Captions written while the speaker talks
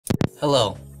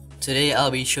Hello, today I'll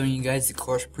be showing you guys the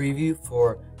course preview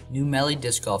for new Melle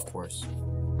Disc Golf Course.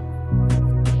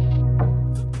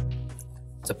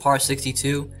 It's a par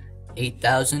 62,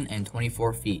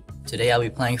 8,024 feet. Today I'll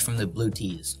be playing from the blue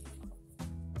tees.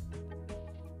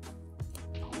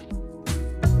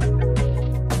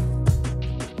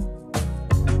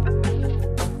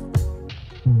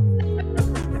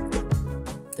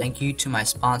 Thank you to my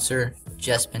sponsor,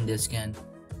 Jespin Discin.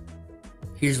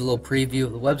 Here's a little preview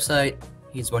of the website.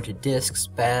 Here's a bunch of discs,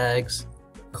 bags,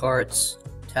 carts,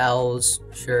 towels,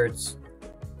 shirts,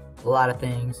 a lot of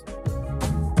things.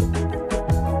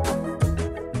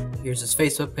 Here's his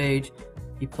Facebook page.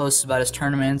 He posts about his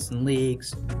tournaments and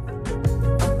leagues.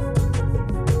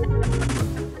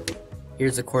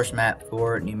 Here's the course map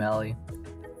for New Melle.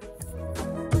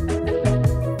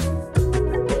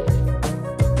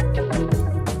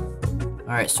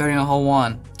 Alright, starting on hole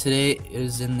 1. Today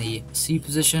is in the C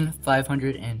position,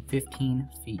 515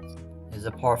 feet. It is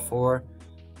a par 4,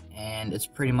 and it's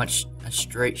pretty much a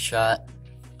straight shot.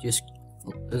 Just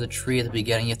there's a tree at the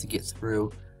beginning you have to get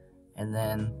through, and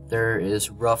then there is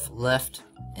rough left,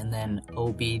 and then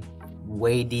OB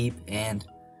way deep and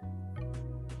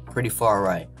pretty far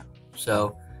right.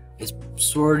 So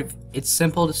it's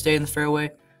simple to stay in the fairway.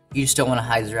 You just don't want to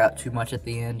hyzer out too much at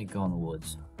the end and go in the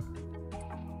woods.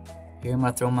 Here I'm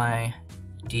going to throw my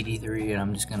DD3 and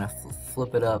I'm just going to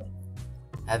flip it up,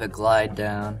 have it glide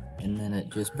down, and then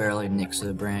it just barely nicks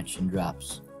the branch and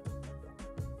drops.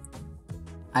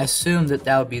 I assume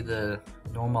that would be the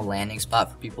normal landing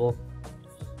spot for people.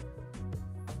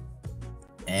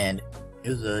 And it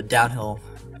was a downhill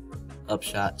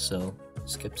upshot, so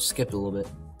skipped a little bit.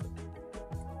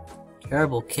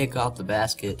 Terrible kick off the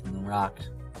basket and the rock.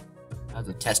 That was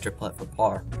a tester putt for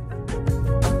par.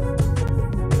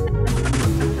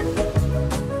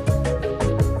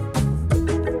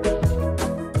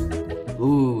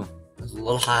 Ooh, that was a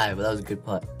little high, but that was a good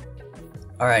putt.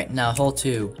 Alright, now hole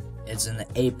 2. It's in the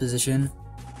A position,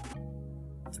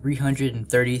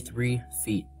 333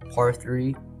 feet. Par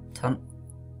 3,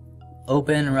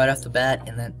 open right off the bat,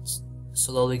 and then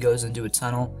slowly goes into a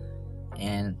tunnel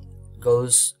and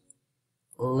goes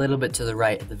a little bit to the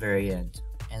right at the very end.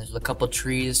 And there's a couple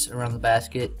trees around the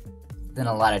basket, then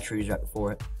a lot of trees right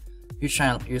before it. You're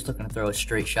just looking to throw a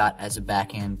straight shot as a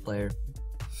backhand player.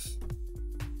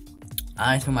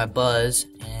 I throw my buzz,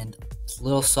 and it's a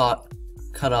little salt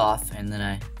cut off, and then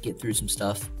I get through some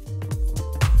stuff.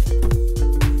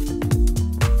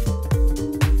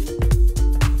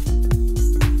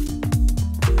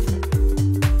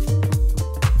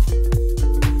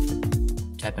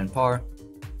 Tap in par.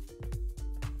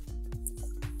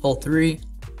 Hole 3,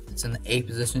 it's in the A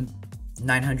position,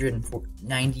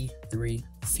 493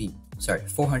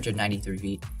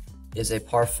 feet. Is a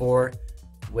par 4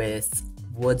 with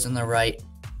woods on the right,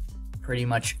 pretty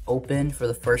much open for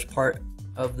the first part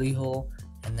of the hole,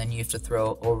 and then you have to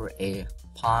throw over a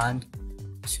pond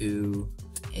to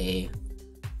a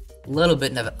little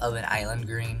bit of an island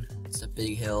green. It's a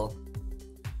big hill.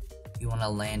 You want to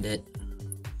land it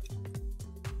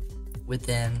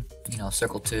within,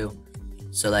 circle 2,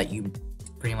 so that you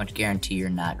pretty much guarantee you're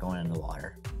not going in the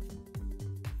water.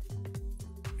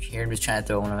 Here I'm just trying to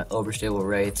throw one of my overstable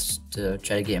wraiths to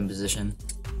try to get in position.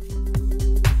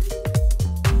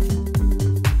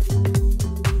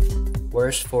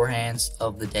 Worst forehands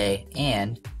of the day,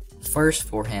 and first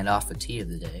forehand off the tee of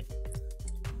the day.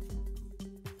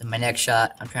 And my next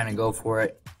shot, I'm trying to go for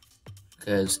it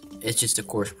because it's just a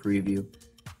course preview,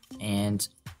 and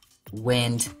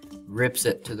wind rips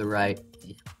it to the right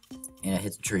and it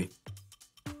hits a tree.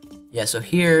 Yeah, so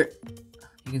here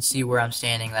you can see where I'm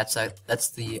standing. That's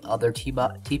the other tee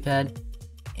pad,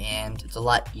 and it's a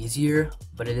lot easier,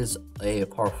 but it is a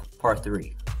par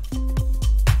 3.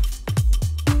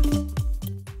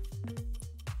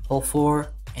 Hole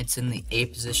 4, it's in the A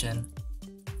position,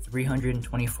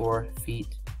 324 feet.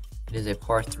 It is a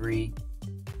par 3,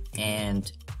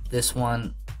 and this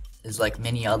one is like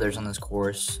many others on this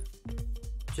course,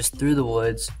 just through the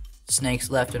woods, snakes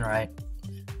left and right.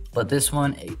 But this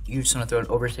one, you just want to throw an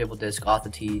overstable disc off the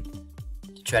tee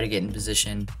to try to get in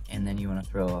position, and then you want to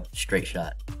throw a straight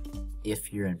shot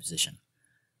if you're in position.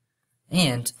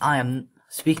 And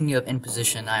speaking of in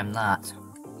position, I am not.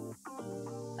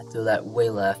 I threw that way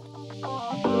left.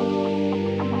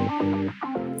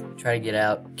 Try to get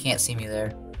out. Can't see me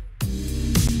there.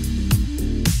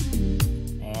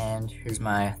 And here's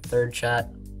my third shot.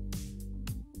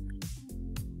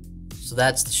 So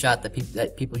that's the shot that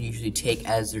people usually take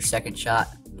as their second shot,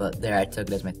 but there I took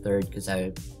it as my third because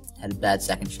I had a bad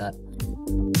second shot.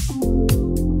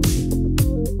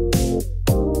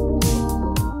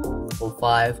 Hole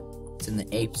 5. It's in the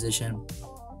A position.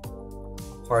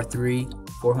 Par 3,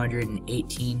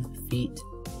 418 feet.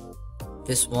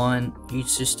 This one, you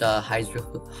just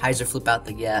hyzer flip out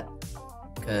the gap,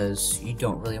 because you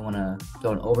don't really want to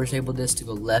throw an overstable disc to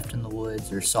go left in the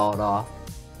woods or saw it off,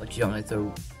 but you don't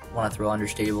really want to throw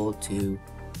understable to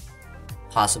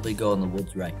possibly go in the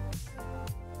woods right.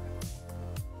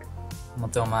 I'm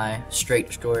gonna throw my straight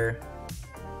destroyer.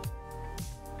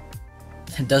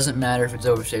 It doesn't matter if it's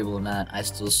overstable or not, I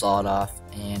still saw it off,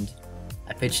 and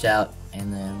I pitched out,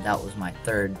 and then that was my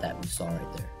third that we saw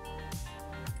right there.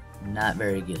 Not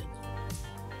very good.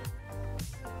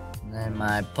 And then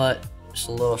my putt, just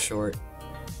a little short.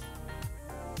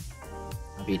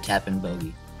 I'll be a tap-in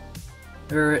bogey.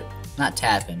 Or, not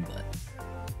tap-in, but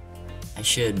I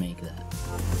should make that.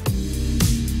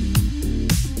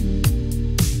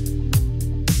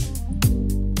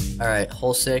 Alright,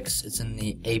 hole 6, it's in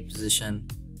the A position.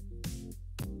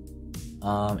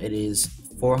 It is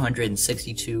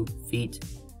 462 feet.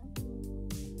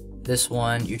 This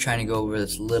one, you're trying to go over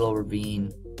this little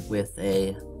ravine with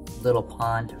a little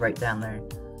pond right down there,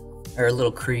 or a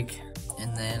little creek,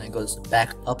 and then it goes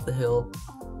back up the hill,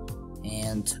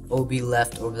 and OB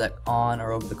left over that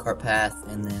over the cart path,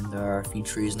 and then there are a few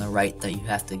trees on the right that you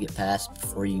have to get past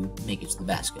before you make it to the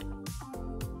basket.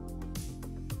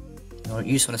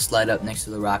 You just want to slide up next to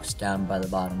the rocks down by the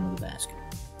bottom of the basket.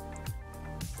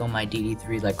 Throw my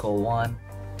DD3 like hole 1,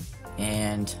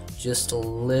 and just a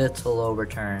little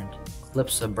overturned,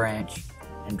 clips a branch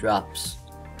and drops.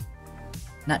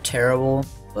 Not terrible,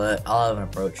 but I'll have an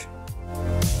approach.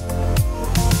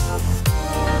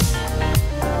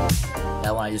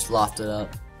 That one I just lofted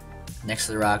up next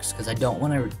to the rocks because I don't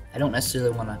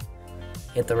necessarily want to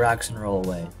hit the rocks and roll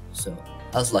away. So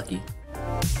I was lucky.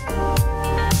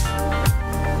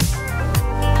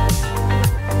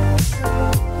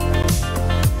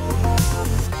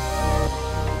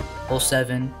 Hole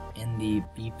 7 in the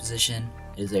B position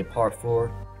is a par 4,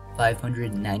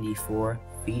 594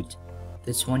 feet.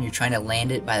 This one you're trying to land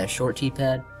it by the short tee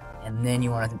pad, and then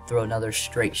you want to throw another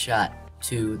straight shot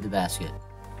to the basket.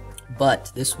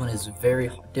 But this one is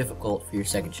very difficult for your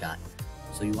second shot,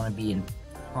 so you want to be in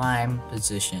prime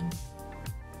position.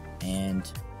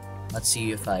 And let's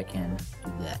see if I can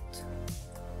do that.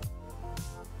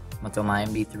 I'm gonna throw my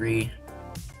MB3.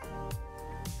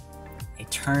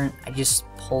 I just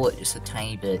pull it just a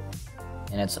tiny bit,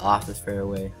 and it's off the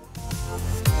fairway.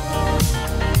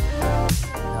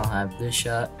 I'll have this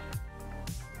shot,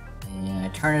 and I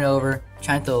turn it over,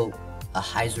 trying to throw a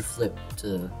hyzer flip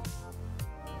to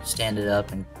stand it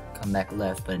up and come back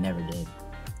left, but it never did.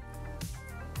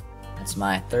 That's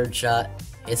my third shot.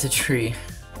 It's a tree.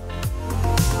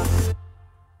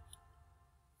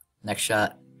 Next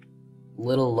shot, a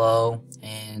little low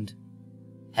and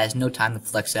has no time to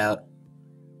flex out.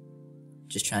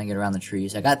 Just trying to get around the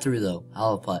trees. I got through though.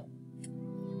 I'll have a putt.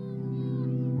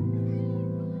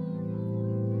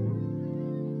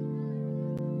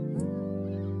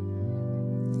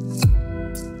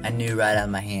 I knew right out of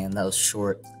my hand that was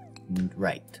short and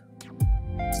right.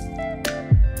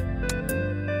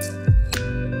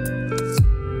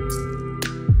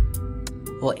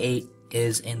 Hole 8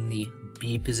 is in the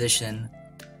B position,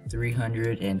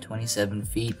 327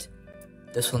 feet.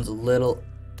 This one's a little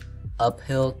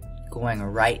uphill, going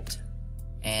right,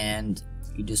 and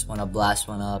you just want to blast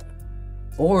one up,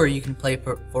 or you can play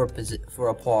for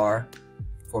a par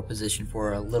 4 position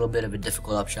for a little bit of a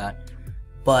difficult upshot.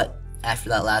 But after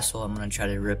that last hole, I'm going to try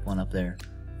to rip one up there.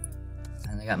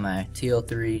 And I got my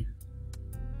TL3,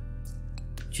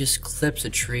 just clips a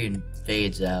tree and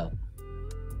fades out.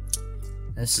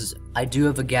 I do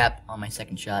have a gap on my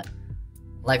second shot.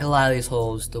 Like a lot of these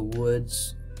holes, the wood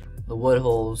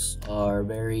holes are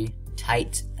very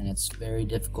tight, and it's very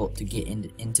difficult to get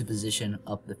into position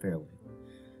up the fairway.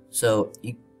 So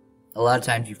a lot of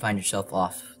times you find yourself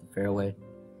off the fairway,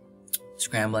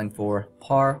 scrambling for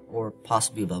par or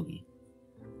possibly a bogey.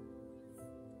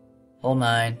 Hole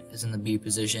 9 is in the B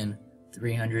position,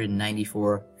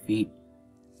 394 feet.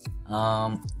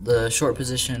 The short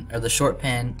position, or the short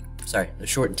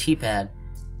tee pad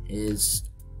is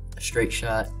a straight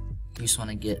shot. You just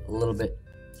want to get a little bit.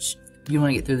 You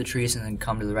want to get through the trees and then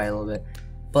come to the right a little bit.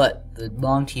 But the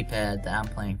long tee pad that I'm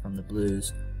playing from the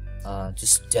Blues,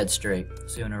 just dead straight.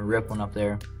 So you're gonna rip one up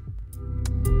there.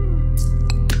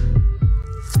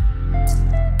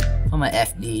 On my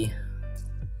FD,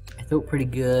 I throw it pretty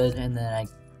good, and then I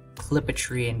clip a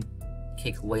tree and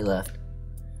kick way left.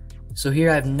 So here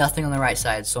I have nothing on the right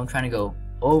side, so I'm trying to go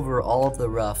over all of the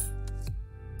rough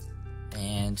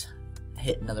and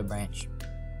hit another branch.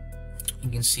 You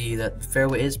can see that the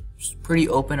fairway is pretty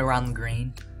open around the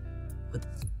green, but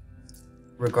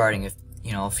regarding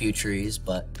a few trees,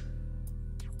 but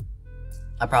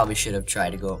I probably should have tried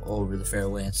to go over the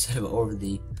fairway instead of over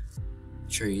the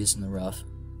trees in the rough.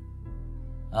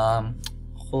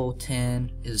 Hole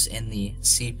 10 is in the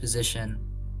C position,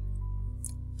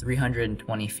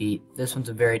 320 feet. This one's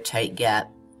a very tight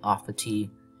gap off the tee.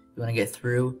 You want to get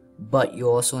through, but you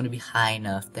also want to be high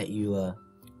enough that you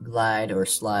glide or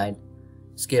slide,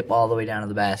 skip all the way down to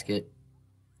the basket,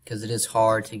 because it is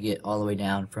hard to get all the way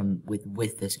down from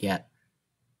with this gap.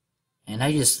 And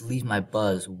I just leave my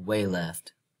buzz way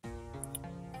left.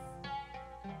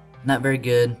 Not very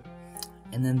good.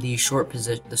 And then the short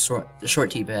position, the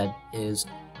short tee pad is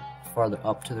farther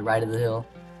up to the right of the hill,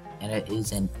 and it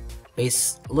is in a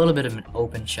little bit of an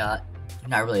open shot.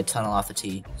 Not really a tunnel off the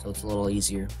tee, so it's a little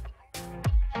easier.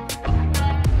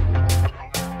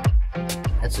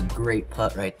 That's a great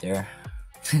putt right there.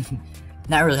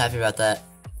 Not really happy about that.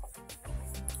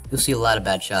 You'll see a lot of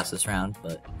bad shots this round,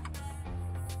 but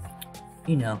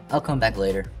I'll come back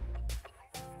later.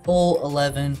 Hole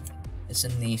 11 is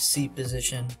in the C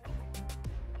position.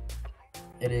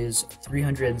 It is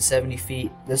 370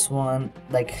 feet. This one,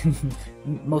 like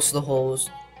most of the holes,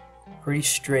 pretty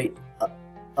straight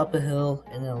up a hill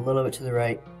and then a little bit to the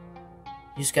right.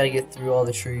 You just got to get through all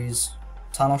the trees.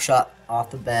 Tunnel shot off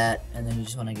the bat, and then you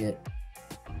just want to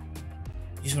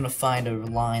find a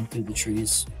line through the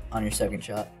trees on your second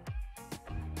shot.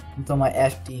 I'm throwing my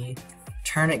FD,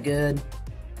 turn it good.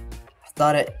 I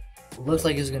thought it looked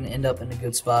like it was going to end up in a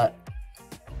good spot.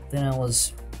 Then I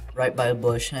was right by a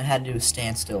bush, and I had to do a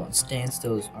standstill, and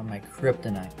standstills are my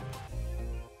kryptonite.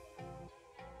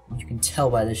 You can tell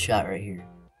by this shot right here.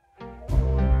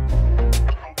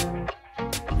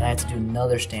 And I had to do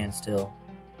another standstill,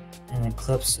 and then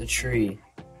clips a tree.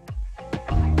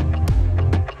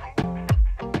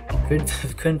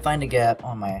 Couldn't find a gap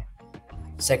on my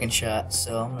second shot,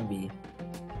 so I'm gonna be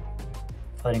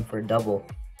putting for a double.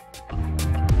 I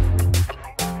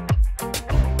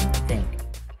think.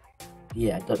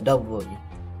 Yeah, double bogey.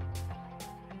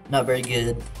 Not very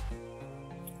good.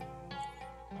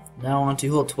 Now on to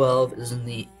hole 12 is in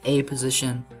the A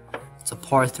position. It's a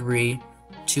par 3,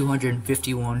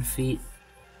 251 feet.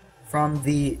 From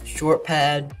the short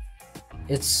pad,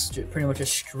 it's pretty much a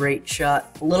straight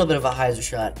shot, a little bit of a hyzer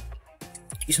shot.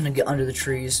 You just want to get under the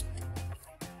trees.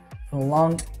 From a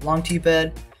long tee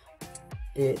pad,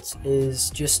 it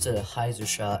is just a hyzer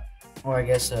shot, or I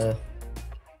guess a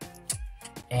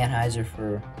anhyzer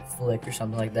for flick or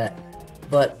something like that.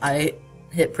 But I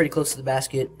hit pretty close to the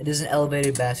basket. It is an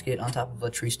elevated basket on top of a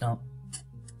tree stump,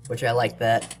 which I like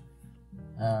that.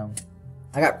 I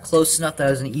got close enough that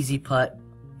it was an easy putt,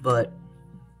 but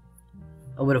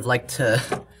I would have liked to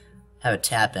have a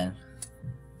tap in.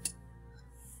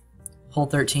 Hole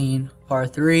 13, par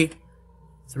 3,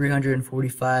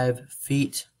 345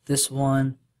 feet. This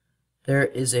one, there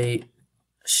is a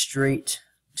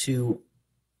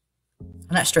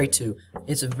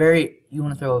it's a very, you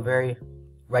want to throw a very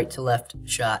right to left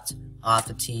shot off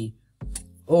the tee,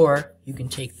 or you can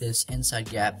take this inside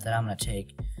gap that I'm going to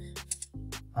take,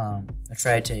 I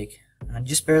try to take, and I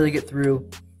just barely get through,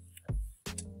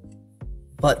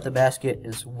 but the basket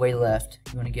is way left.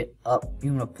 You want to get up,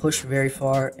 you want to push very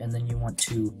far, and then you want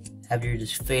to have your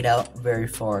just fade out very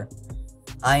far.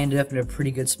 I ended up in a pretty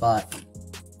good spot.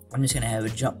 I'm just going to have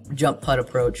a jump putt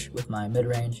approach with my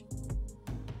mid-range,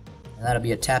 and that'll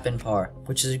be a tap-in par,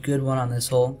 which is a good one on this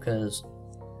hole because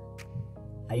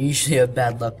I usually have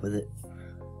bad luck with it.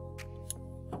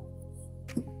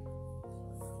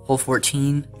 Hole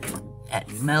 14 at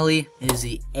Melle is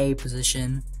the A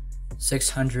position,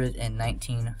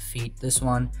 619 feet. This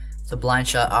one, it's a blind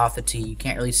shot off the tee. You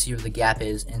can't really see where the gap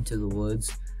is into the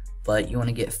woods, but you want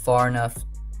to get far enough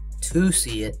to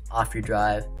see it off your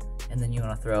drive, and then you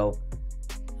want to throw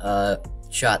a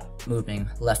shot moving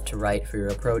left to right for your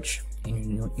approach,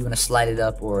 and you want to slide it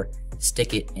up or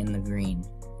stick it in the green.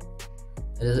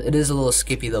 It is a little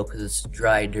skippy though because it's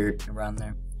dry dirt around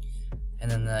there. And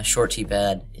then the short tee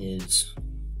pad is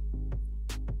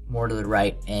more to the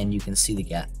right, and you can see the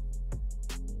gap.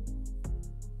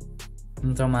 I'm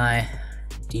gonna throw my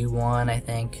D1, I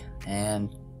think,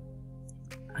 and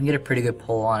I can get a pretty good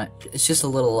pull on it. It's just a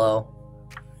little low.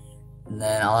 And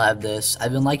then I'll have this.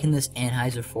 I've been liking this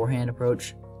anhyzer forehand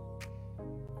approach,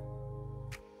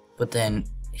 but then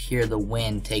here the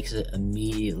wind takes it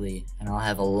immediately, and I'll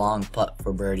have a long putt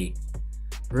for birdie,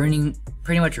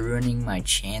 pretty much ruining my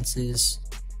chances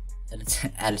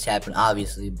at a tap-in,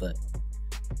 obviously, but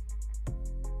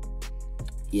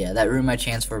yeah, that ruined my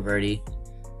chance for a birdie.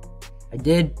 I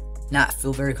did not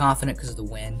feel very confident because of the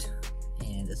wind,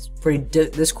 and it's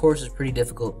this course is pretty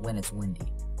difficult when it's windy.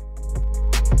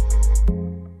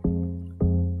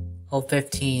 Hole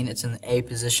 15, it's in the A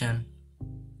position.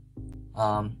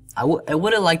 I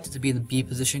would have liked it to be in the B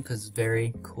position because it's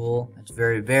very cool. It's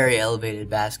very elevated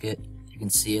basket. You can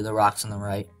see the rocks on the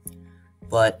right.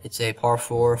 But it's a par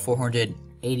 4,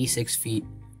 486 feet.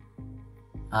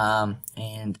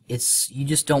 And you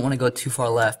just don't want to go too far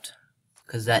left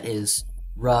because that is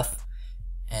rough.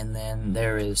 And then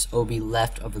there is OB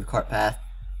left over the cart path.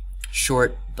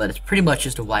 Short, but it's pretty much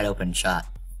just a wide open shot.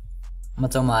 I'm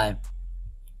gonna throw my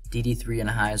DD3 and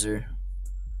a hyzer.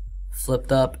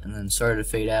 Flipped up and then started to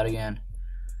fade out again.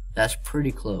 That's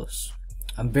pretty close.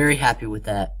 I'm very happy with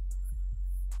that.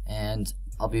 And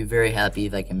I'll be very happy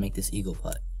if I can make this eagle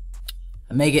putt.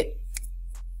 I make it.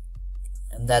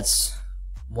 And that's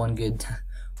one good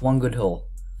hole,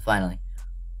 finally.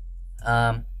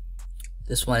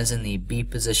 This one is in the B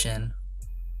position.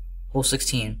 Hole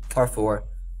 16, par 4,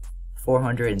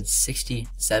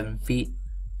 467 feet.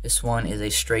 This one is a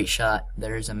straight shot.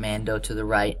 There's a Mando to the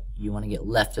right. You want to get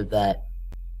left of that.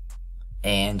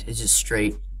 And it's just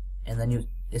straight. And then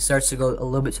it starts to go a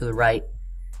little bit to the right,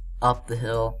 up the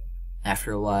hill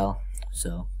after a while.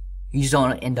 So you just don't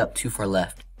want to end up too far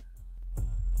left.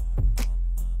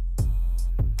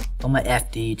 On my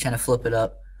FD, trying to flip it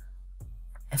up.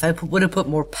 If I would have put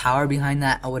more power behind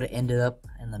that, I would have ended up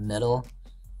in the middle.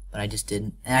 But I just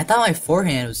didn't. And I thought my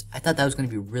forehand I thought that was going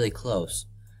to be really close.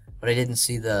 But I didn't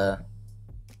see it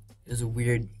was a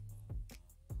weird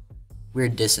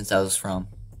distance I was from.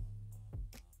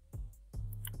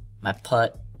 My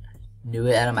putt, knew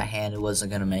it out of my hand, it wasn't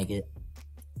going to make it.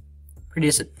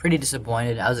 Pretty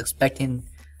disappointed. I was expecting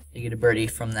to get a birdie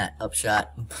from that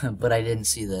upshot, but I didn't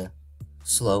see the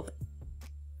slope.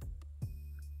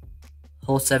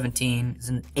 Hole 17 is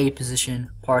in A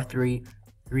position, par 3,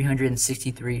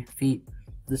 363 feet.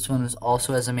 This one is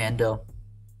also as a Mando.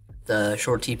 The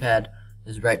short tee pad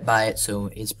is right by it, so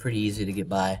it's pretty easy to get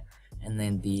by. And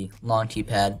then the long tee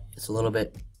pad, it's a little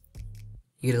bit,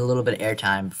 you get a little bit of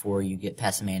airtime before you get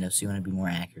past the Mando, so you want to be more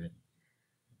accurate.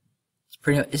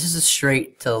 This is a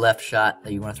straight to the left shot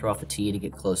that you want to throw off the tee to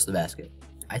get close to the basket.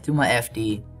 I threw my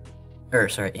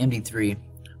MD3,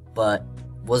 but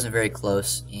wasn't very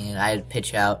close, and I had to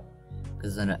pitch out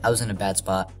because I was in a bad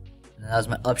spot. And that was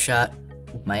my upshot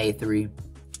with my A3.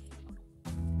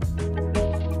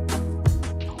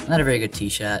 Not a very good tee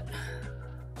shot.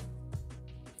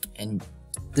 And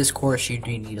this course, you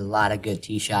do need a lot of good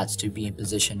tee shots to be in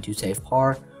position to save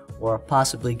par or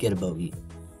possibly get a birdie.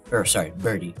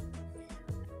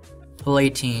 Hole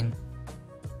 18,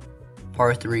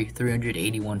 par 3,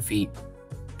 381 feet.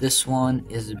 This one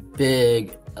is a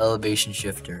big elevation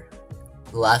shifter.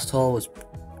 The last hole was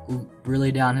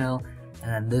really downhill,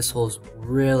 and then this hole's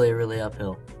really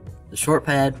uphill. The short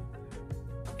pad,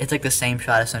 it's like the same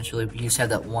shot essentially, but you just have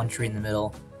that one tree in the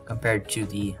middle compared to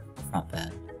the front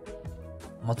pad.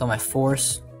 I'm gonna throw my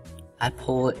force. I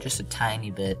pull it just a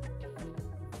tiny bit,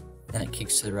 then it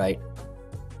kicks to the right.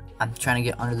 I'm trying to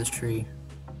get under this tree.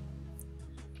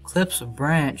 Clips a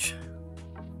branch,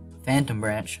 phantom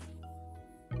branch,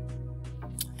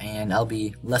 and I'll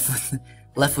be left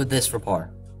with this for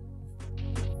par.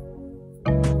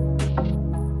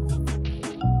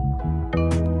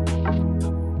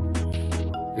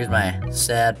 Here's my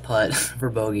sad putt for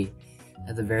bogey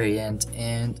at the very end,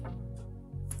 and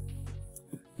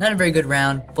not a very good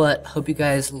round, but hope you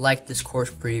guys liked this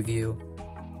course preview.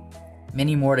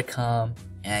 Many more to come,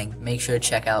 and make sure to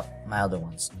check out my other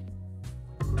ones.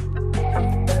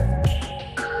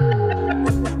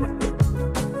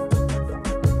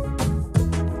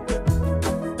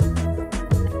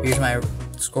 Here's my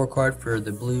scorecard for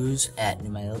the Blues at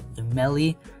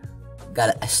Melle.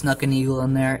 I snuck an eagle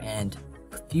in there and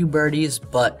a few birdies,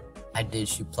 but I did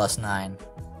shoot +9.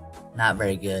 Not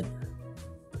very good.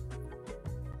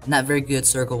 Not very good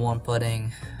circle 1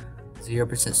 putting.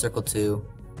 0% circle 2.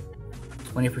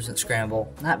 20%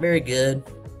 scramble. Not very good,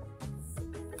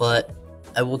 but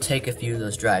I will take a few of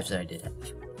those drives that I did have.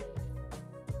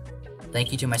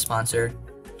 Thank you to my sponsor,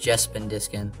 Jess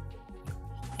Bendiskin,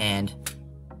 and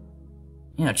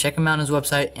check him out on his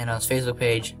website and on his Facebook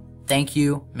page. Thank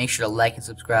you. Make sure to like and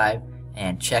subscribe,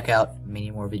 and check out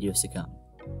many more videos to come.